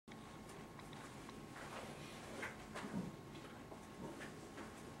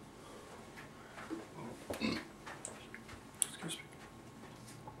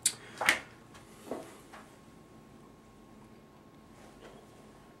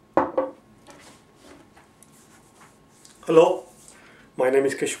Hello, my name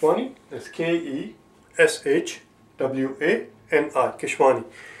is Keshwani. That's Keshwani, Keshwani.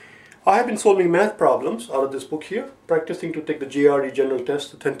 I have been solving math problems out of this book here, practicing to take the GRE General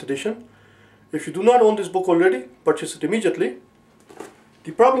Test, the 10th edition. If you do not own this book already, purchase it immediately.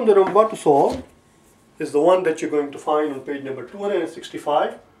 The problem that I'm about to solve is the one that you're going to find on page number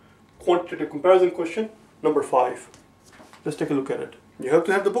 265, quantitative comparison question number 5. Let's take a look at it. You have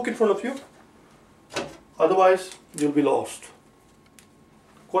to have the book in front of you. Otherwise, you'll be lost.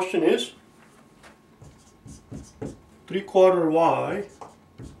 The question is 3/4 y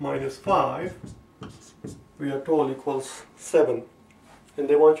minus 5, we are told equals 7. And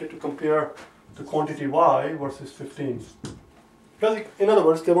they want you to compare the quantity y versus 15. In other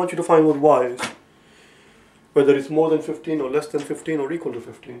words, they want you to find what y is. Whether it's more than 15 or less than 15 or equal to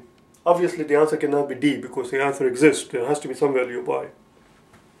 15. Obviously, the answer cannot be D because the answer exists. There has to be some value of y.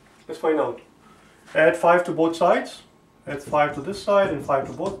 Let's find out. Add 5 to both sides, add 5 to this side and 5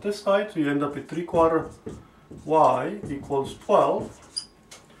 to both this side, so you end up with 3/4 y equals 12.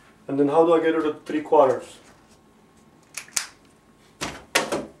 And then how do I get rid of 3/4?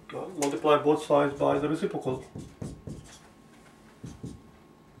 Well, multiply both sides by the reciprocal.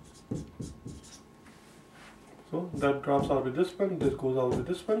 So that drops out with this one, this goes out with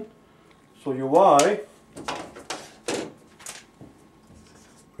this one. So your y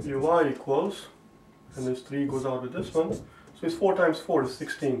equals, and this 3 goes out with this one, so it's 4 times 4 is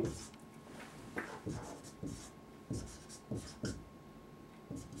 16.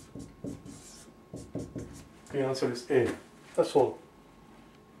 The answer is A. That's all.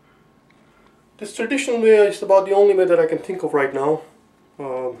 This traditional way is about the only way that I can think of right now,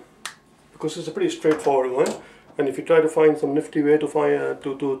 because it's a pretty straightforward one. And if you try to find some nifty way to find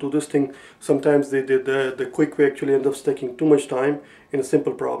to this thing, sometimes the quick way actually ends up taking too much time in a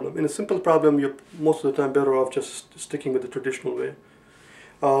simple problem. In a simple problem, you're most of the time better off just sticking with the traditional way.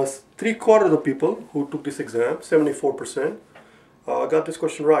 3/4 of the people who took this exam, 74%, got this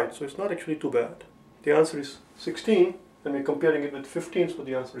question right. So it's not actually too bad. The answer is 16, and we're comparing it with 15, so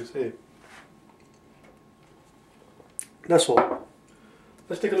the answer is A. That's all.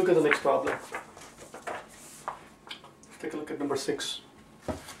 Let's take a look at the next problem. Take a look at number 6.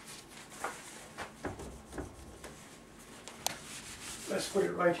 Let's put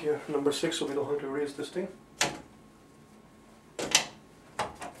it right here, number 6, so we don't have to erase this thing.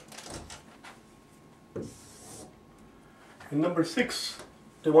 In number 6,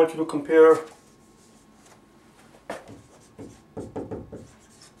 they want you to compare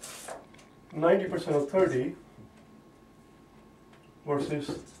 (90% of 30)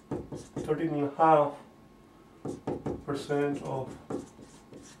 versus 13.5% of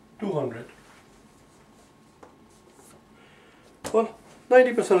 200. Well,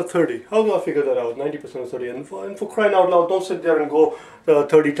 90% of 30. How do I figure that out? 90% of 30. And for crying out loud, don't sit there and go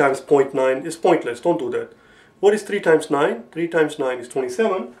 30 times 0.9. It's pointless. Don't do that. What is 3 times 9? 3 times 9 is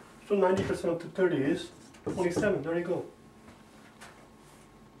 27. So 90% of 30 is 27. There you go.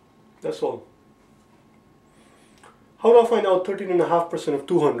 That's all. How do I find out 13.5% of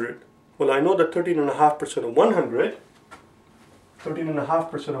 200? Well, I know that 13.5% of 100,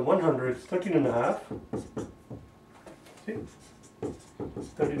 13.5% of 100 is 13.5. See?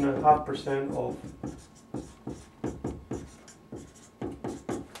 13.5% of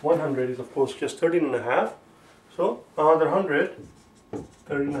 100 is of course just 13.5. So another 100,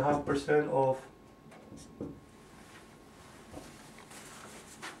 13.5% of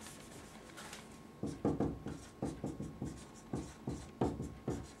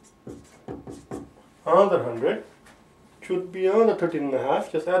 100 should be another 13.5.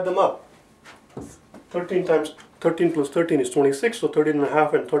 Just add them up. 13 times 13 plus 13 is 26, so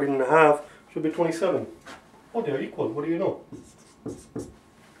 13.5 and 13.5 should be 27. Oh, they are equal. What do you know?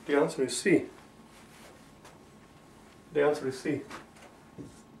 The answer is C. The answer is C.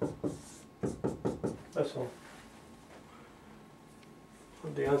 That's all.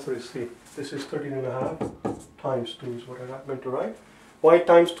 The answer is C. This is 13.5 times 2 is what I meant to write. Why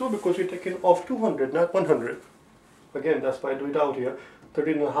times 2? Because we're taking off 200, not 100. Again, that's why I do it out here.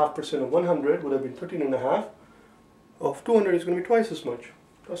 13.5% of 100 would have been 13.5. Of 200 is going to be twice as much.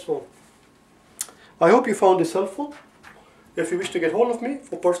 That's all. I hope you found this helpful. If you wish to get hold of me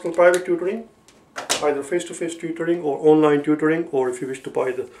for personal private tutoring, either face-to-face tutoring or online tutoring, or if you wish to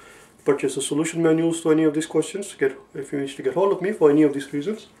purchase the solution manuals to any of these questions, if you wish to get hold of me for any of these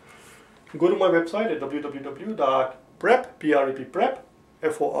reasons, go to my website at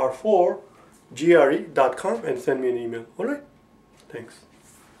www.for4gre.com and send me an email. Alright? Thanks.